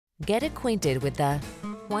Get acquainted with the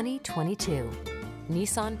 2022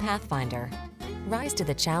 Nissan Pathfinder. Rise to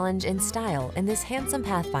the challenge in style in this handsome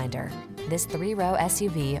Pathfinder. This 3-row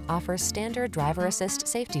SUV offers standard driver assist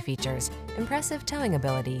safety features, impressive towing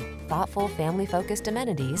ability, thoughtful family-focused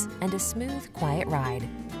amenities, and a smooth, quiet ride.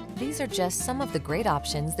 These are just some of the great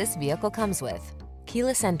options this vehicle comes with: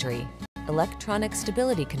 keyless entry, electronic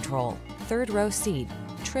stability control, 3rd-row seat,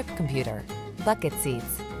 trip computer, bucket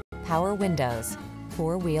seats, power windows,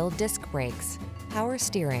 4-wheel disc brakes, power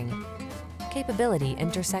steering. Capability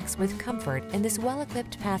intersects with comfort in this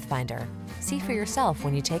well-equipped Pathfinder. See for yourself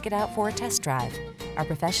when you take it out for a test drive. Our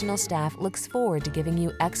professional staff looks forward to giving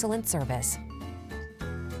you excellent service.